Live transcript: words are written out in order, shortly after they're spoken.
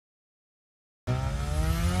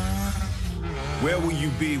Where will you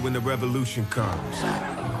be when the revolution comes?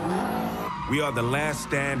 We are the last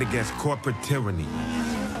stand against corporate tyranny.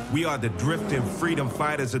 We are the drifting freedom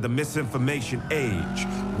fighters of the misinformation age.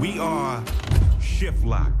 We are Shift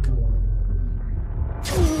Lock.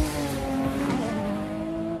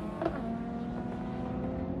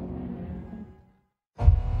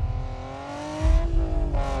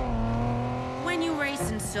 When you race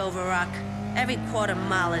in Silver Rock, every quarter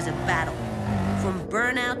mile is a battle. From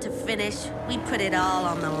burnout to finish, we put it all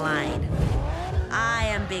on the line. I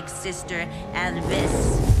am Big Sister, and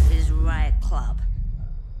this is Riot Club.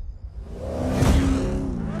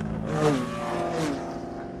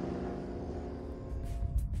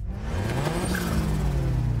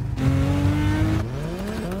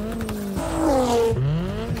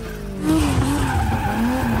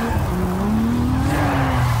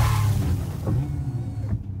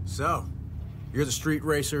 So, you're the street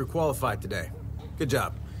racer who qualified today. Good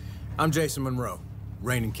job. I'm Jason Monroe,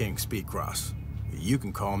 reigning king Speedcross. You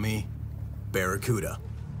can call me Barracuda.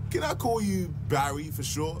 Can I call you Barry for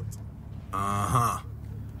short? Uh-huh.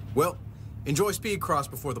 Well, enjoy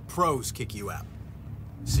Speedcross before the pros kick you out.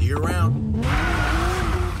 See you around.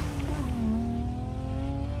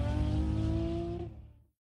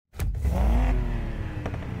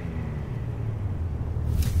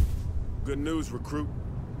 Good news, recruit.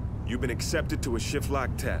 You've been accepted to a Shift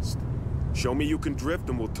Lock test. Show me you can drift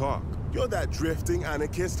and we'll talk. You're that drifting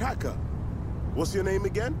anarchist hacker. What's your name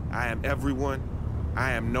again? I am everyone.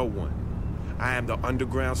 I am no one. I am the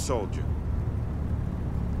underground soldier.